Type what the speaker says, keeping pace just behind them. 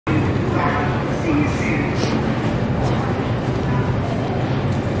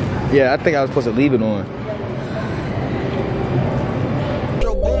Yeah, I think I was supposed to leave it on.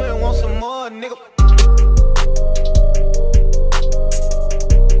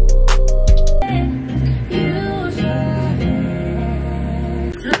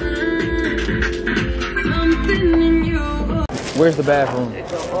 Where's the bathroom?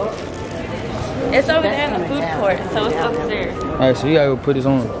 It's over there in the food court, so it's upstairs. Alright, so you gotta go put this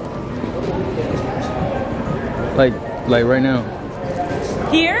on. Like right now.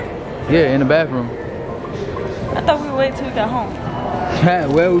 Here? Yeah, in the bathroom. I thought we would wait till we got home.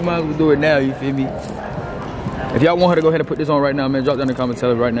 Well, we might as well do it now, you feel me? If y'all want her to go ahead and put this on right now, man, drop down in the comments, tell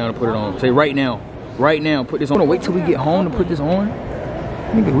her right now to put it on. Say right now, put this on. Don't wait till we get home to put this on.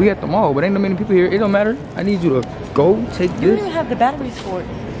 Nigga, we at the mall, but ain't no many people here. It don't matter. I need you to go take this. You don't even have the batteries for it.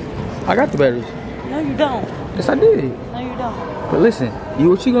 I got the batteries. No, you don't. Yes, I did. No, you don't. But listen,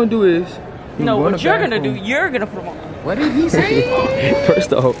 what you gonna do is... No, what you're gonna do, you're gonna put them on. What did he say?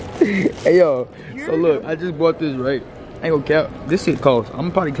 First off, hey yo, so look, I just bought this, right? I ain't gonna cap. This shit costs. I'm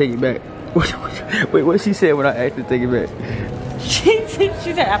gonna probably take it back. Wait, what she said when I asked her to take it back? She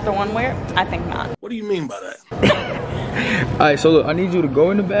said after one wear? I think not. What do you mean by that? Alright, so look, I need you to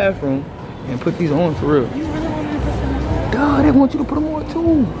go in the bathroom and put these on for real. You really want me to put them on? Duh, they want you to put them on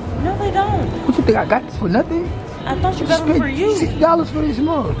too. No, they don't. What you think, I got this for nothing? I thought you got them for you. $60 for these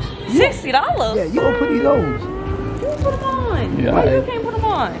mugs. $60? Yeah, you gonna put these on. You put them on. Yeah, Why you can't put them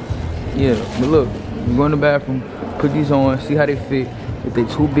on? Yeah, but look, you go in the bathroom, put these on, see how they fit. If they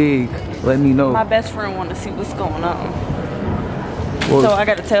too big, let me know. My best friend want to see what's going on. Well, So I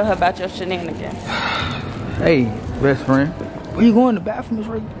got to tell her about your shenanigans. Hey, best friend, where you going? The bathroom is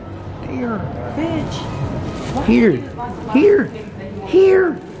right there. Bitch. Here.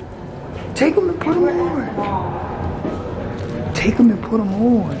 Take them and put them on. Take them and put them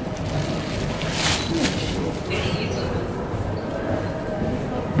on.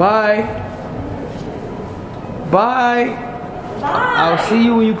 Bye. I'll see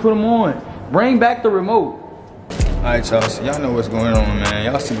you when you put them on. Bring back the remote. Alright, y'all. So y'all know what's going on, man.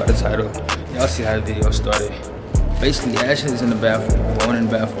 Y'all see by the title. Y'all see how the video started. Basically, Ashley's in the bathroom. We're going in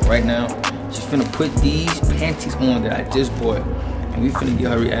the bathroom right now. She's finna put these panties on that I just bought. And we finna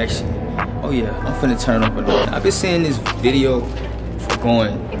get her reaction. Oh yeah, I'm finna turn up another. I've been seeing this video for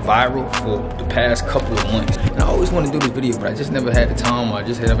going viral for the past couple of months. And I always want to do this video, but I just never had the time, or I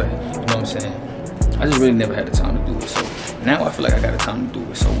just never, you know what I'm saying? I just really never had the time to do it. So now I feel like I got the time to do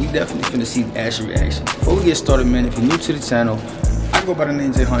it. So we definitely finna see Ashley's reaction. Before we get started, man, if you're new to the channel, I go by the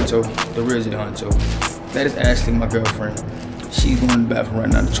name J Honcho, the real J Honcho. That is Ashley, my girlfriend. She's going in the bathroom right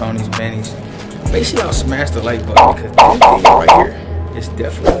now to try on these panties. Make sure y'all smash the like button, because this video right here is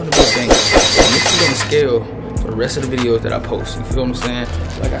definitely one of the things. And this is on the scale for the rest of the videos that I post. You feel what I'm saying?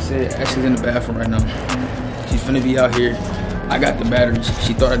 Like I said, Ashley's in the bathroom right now. She's finna be out here. I got the batteries.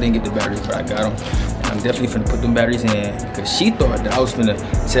 She thought I didn't get the batteries, but I got them. And I'm definitely finna put them batteries in, because she thought that I was finna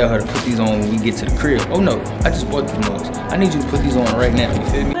tell her to put these on when we get to the crib. Oh no, I just bought these mugs. I need you to put these on right now, you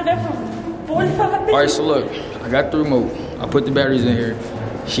feel me? Alright, so look, I got the remote. I put the batteries in here.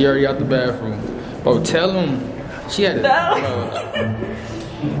 She already out the bathroom. Bro, tell them she had to.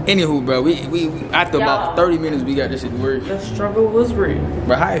 Anywho, bro, we after about 30 minutes we got this shit to work. The struggle was real.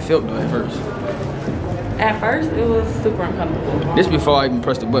 But how it felt though at first? At first, it was super uncomfortable. This before I even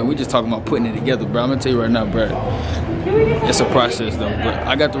pressed the button. We just talking about putting it together, bro. I'm gonna tell you right now, bro. It's a process though. But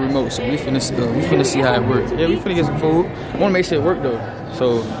I got the remote, so we finna see how it works. Yeah, we finna get some food. I wanna make sure it work though.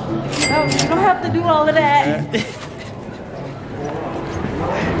 So. No, you don't have to do all of that.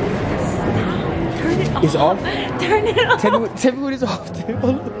 It's off? Turn it off. Tell me what it's off.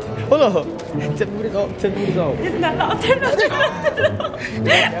 Hold on. Tell me what it's off. It's not off. Turn it off.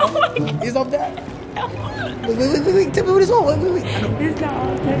 Oh my God. It's off that? Wait. Tell me what it's off. Wait. It's not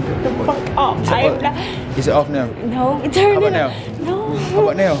off. Turn the fuck off. Is it off now? No, turn it now? off. No. How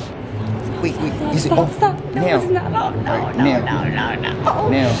about now? Wait. Is it off? Stop. No, now. it's not off. No.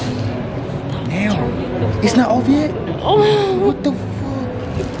 Now. It's not off yet? Oh. What the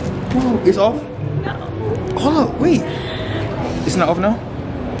fuck? Bro, it's off? No. Hold up, wait. It's not off now?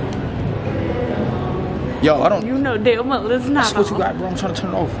 Yo, I don't... You know damn well it's not That's what you got, bro. I'm trying to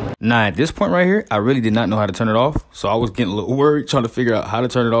turn it off. Nah, at this point right here, I really did not know how to turn it off. So I was getting a little worried trying to figure out how to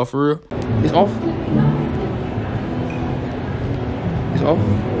turn it off for real. It's off? It's off?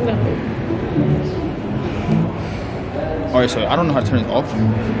 No. Alright, so I don't know how to turn it off.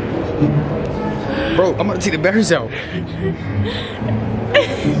 Bro, I'm gonna take the batteries out.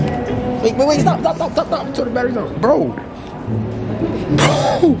 Wait, stop. Turn the batteries out. Bro.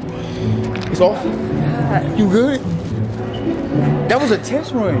 It's off. You good? That was a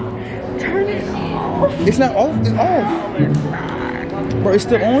test run. Turn it off. It's not off. It's off. Bro, it's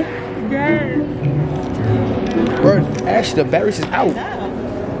still on? Yes. Bro, actually, the battery's is out.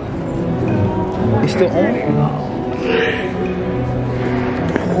 It's still on?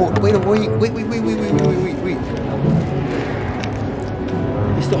 Oh, wait.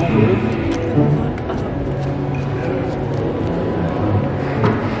 It's still on, bro.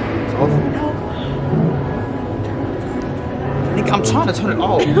 It's off. Nigga, I'm trying to turn it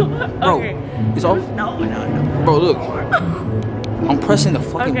off. Bro, Okay. it's off? No. Bro, look. I'm pressing the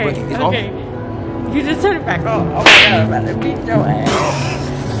fucking button. It's off. You just turn it back off. Oh my god, I'm about to beat your ass.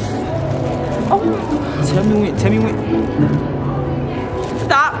 Oh. Tell me when.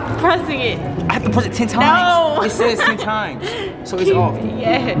 Stop pressing it. I have to press it 10 times. No. It says 10 times. So it's off.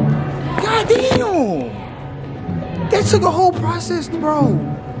 Yeah. God damn. That took a whole process, bro.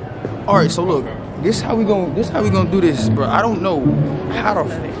 Alright, so look. This how we gonna do this, bro. I don't know how to.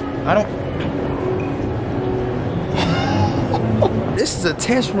 This is a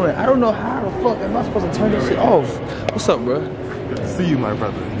test run. I don't know how the fuck am I supposed to turn this shit off. What's up, bro? See you, my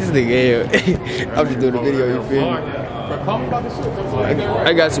brother. This nigga, I'm just doing a video, you feel me?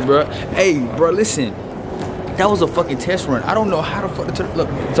 I got you, bro. Hey, bro, listen. That was a fucking test run. I don't know how the fuck to turn. Look,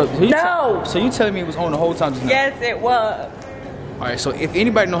 so you telling me it was on the whole time just now? Yes, it was. All right, so if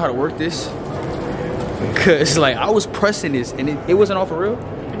anybody know how to work this, cause like I was pressing this and it wasn't off for real.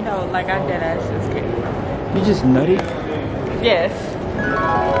 No, like I dead ass just kidding. You just nutty. Yes.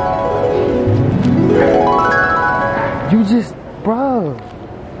 You just, bro.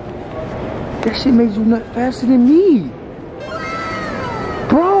 That shit makes you nut faster than me,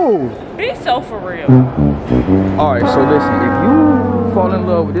 bro. Be so for real. All right, so listen, if you fall in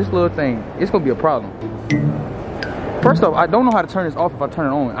love with this little thing, it's gonna be a problem. First off, I don't know how to turn this off if I turn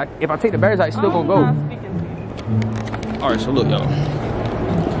it on. If I take the batteries out, it's still gonna go. All right, so look, y'all.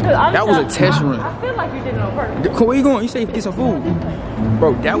 That was a test run. I feel like you did it on purpose. Where you going? You say get some food.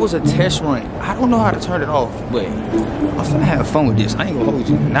 Bro, that was a test run. I don't know how to turn it off, but I'm finna have fun with this. I ain't gonna hold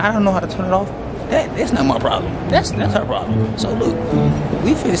you. Now I don't know how to turn it off. That's not my problem. That's her problem. So look,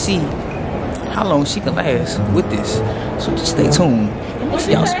 we finna see how long she can last with this. So just stay tuned. Make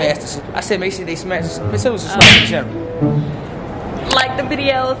sure y'all smash this. I said make sure they smash this. Make sure subscribe to the channel. Like the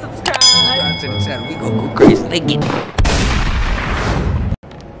video, subscribe. Subscribe to the channel. We gonna go crazy. They get it.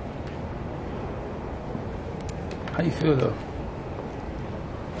 How you feel though?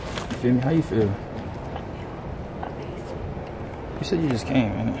 You feel me? How you feel? You said you just came,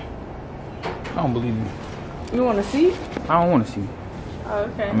 man. I don't believe you. You want to see? I don't want to see. Oh,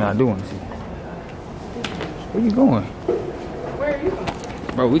 okay. I mean, I do want to see. Where you going? Where are you?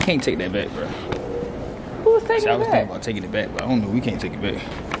 Bro, we can't take that back, bro. Who was taking I it was back? thinking about taking it back, but I don't know. We can't take it back.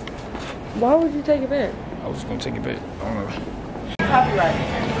 Why would you take it back? I was just gonna take it back. I don't know. Copyright.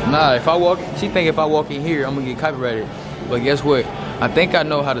 Nah, she think if I walk in here, I'm gonna get copyrighted. But guess what? I think I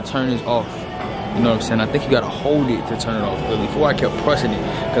know how to turn this off. You know what I'm saying? I think you gotta hold it to turn it off. But before I kept pressing it,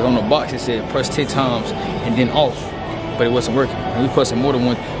 because on the box it said press 10 times and then off, but it wasn't working. And we pressed it more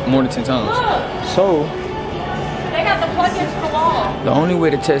than 10 times. Look, So they got the plug into the wall. the only way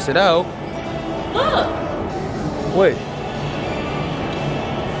to test it out. Look. What?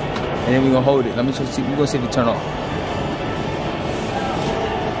 And then we're gonna hold it. Let me see. We're gonna see if it turn off.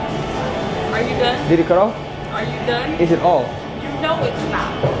 Are you done? Did it cut off? Are you done? Is it off? You know it's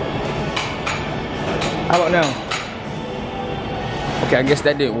not. How about now? Okay, I guess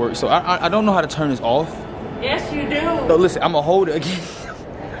that didn't work. So I don't know how to turn this off. Yes, you do. So listen, I'm gonna hold it again.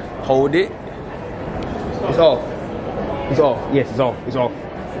 Hold it. It's off. It's off. Yes, it's off. It's off.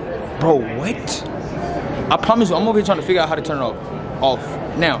 Bro, what? I promise you, I'm over here trying to figure out how to turn it off. Off.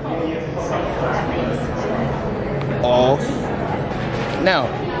 Now. Off. Now.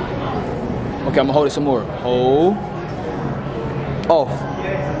 Okay, I'm gonna hold it some more. Hold. Off.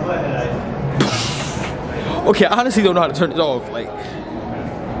 Okay, I honestly don't know how to turn this off. Like,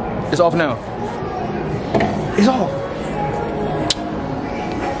 it's off now. It's off.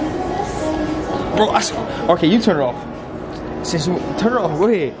 Bro, I swear. Okay, you turn it off. Since you turn it off, go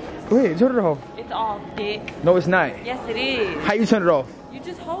ahead. Go ahead, turn it off. It's off, dick. No, it's not. Yes, it is. How you turn it off? You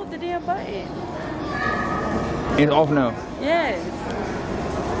just hold the damn button. It's off now. Yes.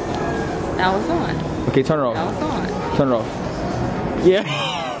 Now it's on. Okay, turn it off. Now it's on. Turn it off. Yeah.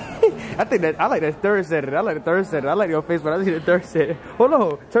 I like that third setting. I like the third setting. I like your face, but I see the third setting. Hold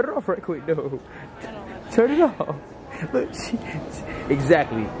on. Turn it off right quick, though. Turn it off. Look,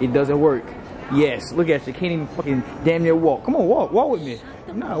 exactly. It doesn't work. Yes. Look at you. Can't even fucking damn near walk. Come on, walk. Walk with me.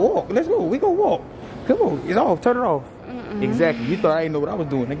 Nah, walk. Let's go. We gonna walk. Come on. It's off. Turn it off. Exactly. You thought I didn't know what I was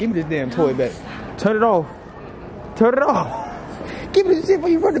doing. Now give me this damn toy back. Turn it off. Turn it off. Give me the shit before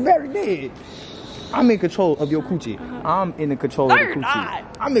you run the battery dead. I'm in control of your coochie. I'm in the control of the coochie.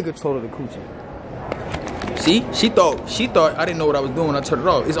 Not. I'm in control of the coochie. See? She thought I didn't know what I was doing when I turned it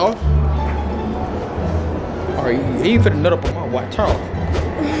off. It's off. Alright, you ain't finna nut up on my watch. Turn off.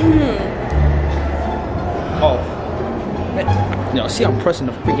 Off. Yo, see I'm pressing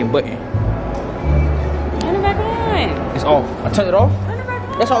the freaking button. Turn it back on. It's off. I turned it off? Turn it back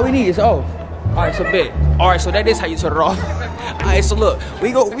on. That's all we need, it's off. Alright, so bet. Alright, so that is how you turn it off. Alright, so look,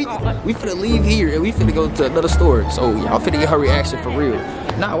 we finna leave here and we finna go to another store. So y'all finna get her reaction for real.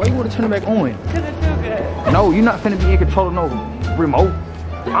 Nah, why you wanna turn it back on? Cause it feels good. No, you're not finna be in control of no remote.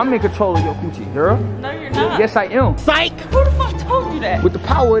 I'm in control of your coochie, girl. No, you're not. Yes, I am. Psych! Who the fuck told you that? With the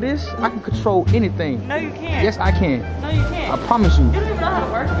power of this, I can control anything. No, you can't. Yes, I can. No, you can't. I promise you. You don't even know how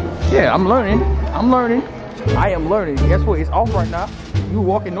to work it. Yeah, I'm learning. I'm learning. I am learning. Guess what? It's off right now. You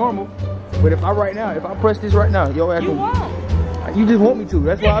walking normal. But if I press this right now, yo ass. You won't. You just want me to.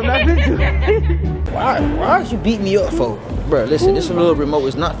 That's why I'm not fit to. Why did you beat me up for? Bruh, listen, this little remote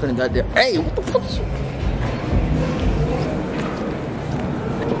is not finna got there. Hey, what the fuck is you?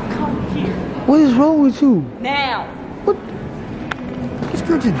 Come here. What is wrong with you? Now. What? This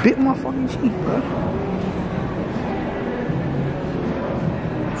girl just bit my fucking cheek, bro.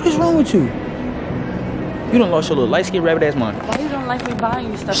 What is wrong with you? You done lost your little light skinned rabbit ass mind. Why you don't like me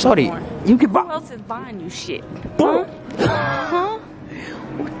buying you stuff Shorty, anymore? you can buy. Who else is buying you shit? Bro. Huh?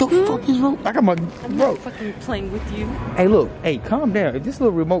 What the fuck is wrong? I got my I'm bro. not fucking playing with you. Hey, look. Hey, calm down. If this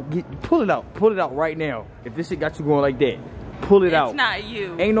little remote pull it out right now. If this shit got you going like that, pull it out. It's not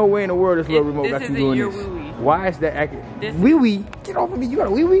you. Ain't no way in the world this little remote got you doing your this. wee-wee. Why is that acting? This Wee-wee? Get off of me. You got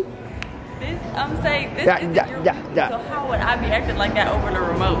a wee-wee? I'm saying this Yeah, isn't yeah, your yeah, wee-wee, yeah. so how would I be acting like that over the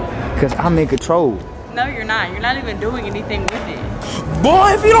remote? Because I'm in control. No, you're not. You're not even doing anything with it.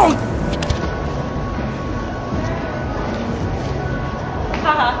 Boy, if you don't...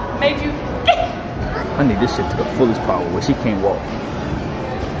 Haha, made you. I need this shit to the fullest power where she can't walk.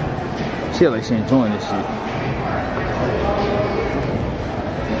 She like she enjoying this shit.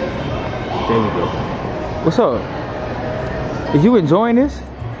 There we go. What's up? Is you enjoying this?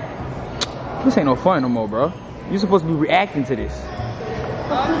 This ain't no fun no more, bro. You supposed to be reacting to this.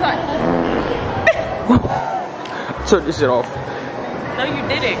 I'm sorry. Turn this shit off. No, you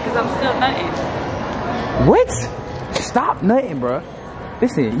didn't, because I'm still nutting. What? Stop nutting, bro.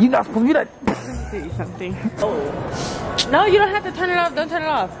 Listen, you not supposed to be that. Let me tell you something. Oh. No, you don't have to turn it off. Don't turn it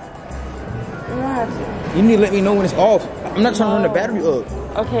off. You don't have to. You need to let me know when it's off. I'm not trying to run the battery up.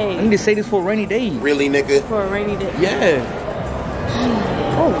 Okay. I need to say this for a rainy day. Really, nigga? For a rainy day. Yeah.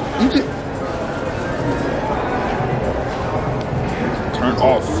 Oh, you just turn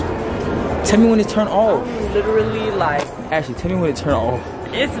off. Tell me when it's turned off. I'm literally like, Ashley, tell me when it's turned off.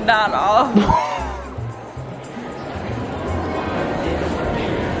 it's not off.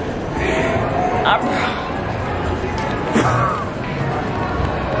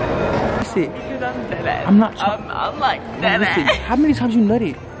 That's it. Because I'm dead ass. I'm not trying. I'm like dead Listen, ass. how many times you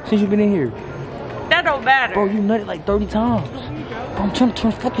nutted since you've been in here? That don't matter. Bro, you nutted like 30 times. Bro, I'm trying to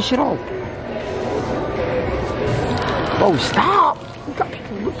turn fucking shit off. Bro, stop. You got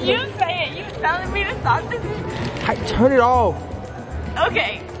people looking You at me. say it. You telling me to stop this? Turn it off.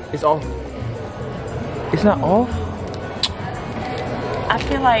 Okay. It's off. It's not off? I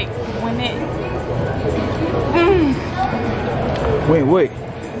feel like when it. Wait.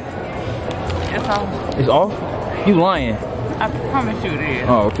 It's off. It's off? You lying. I promise you it is.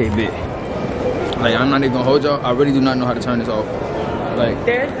 Oh, okay, bet. Like, I'm not even gonna hold y'all. I really do not know how to turn this off. Like,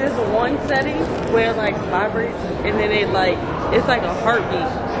 There's this one setting where it like vibrates and then it like, it's like a heartbeat.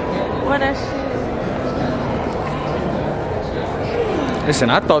 What that shit? listen,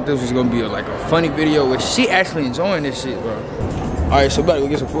 I thought this was gonna be like a funny video where she actually enjoying this shit, bro. Alright, so we about to go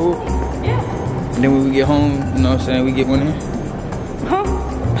get some food. Yeah. And then when we get home, you know what I'm saying, we get one in. Huh?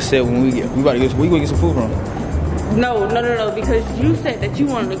 I said when we about to get, where you gonna get some food from? No, because you said that you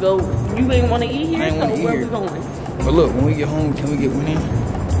wanted to go, you ain't want to eat here, I ain't so wanna eat where here. we going? But look, when we get home, can we get one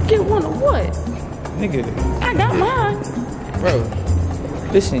in? Get one of what? Nigga, I got mine. bro,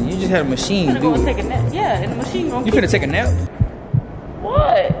 listen, you just had a machine I'm do gonna go and it. take a nap. Yeah, and the machine gonna You keep finna take a nap?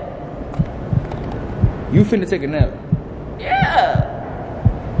 What? You finna take a nap? Yeah.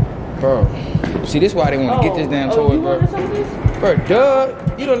 Bro, see, this why they want to get this damn toy, you bro. wanted some of this? Bro,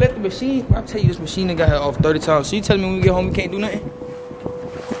 duh, you don't let the machine. I tell you, this machine done got her off 30 times. So you telling me when we get home we can't do nothing?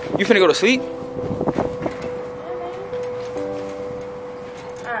 You finna go to sleep?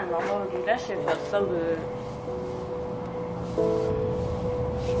 I ain't gonna hold you. That shit felt so good.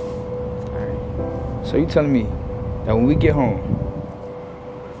 Alright. So you telling me that when we get home,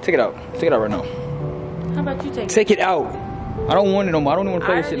 take it out right now. How about you take it? Take it out. I don't want it no more. I don't even want to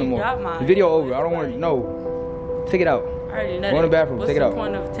play this shit no more. got mine. The video over. I don't want it. No. Take it out. I already know. Go in the bathroom. What's Take it the out.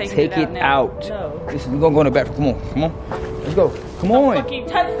 point of taking Take it out. No. No. Listen, we're gonna go in the bathroom. Come on. Come on. Let's go. Come on. Don't fucking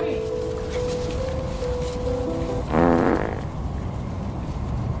touch me.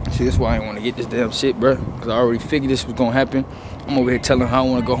 See, that's why I didn't want to get this damn shit, bro. Because I already figured this was gonna happen. I'm over here telling her how I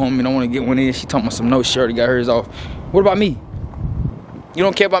want to go home and I want to get one in. She talking about some no shirt. Got hers off. What about me? You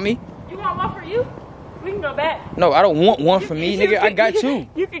don't care about me? You want one for you? We can go back. No, I don't want one for me, nigga. I got you.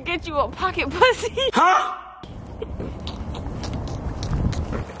 You could get you a pocket pussy. Huh?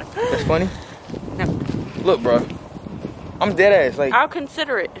 That's funny? No. Look, bro. I'm dead ass. Like, I'll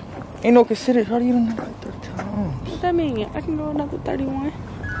consider it. ain't no consider. How do you know like 30 times? What that mean? I can go another 31.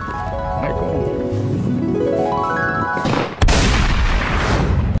 Alright, come on.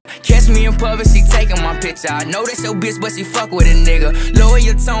 Catch me in public, she taking my picture. I know that's your bitch, but she fuck with a nigga. Lower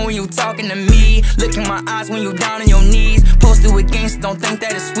your tone when you talking to me. Look in my eyes when you down on your knees. Posted with gangsters, don't think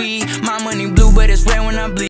that it's sweet. My money blue, but it's red when I bleed.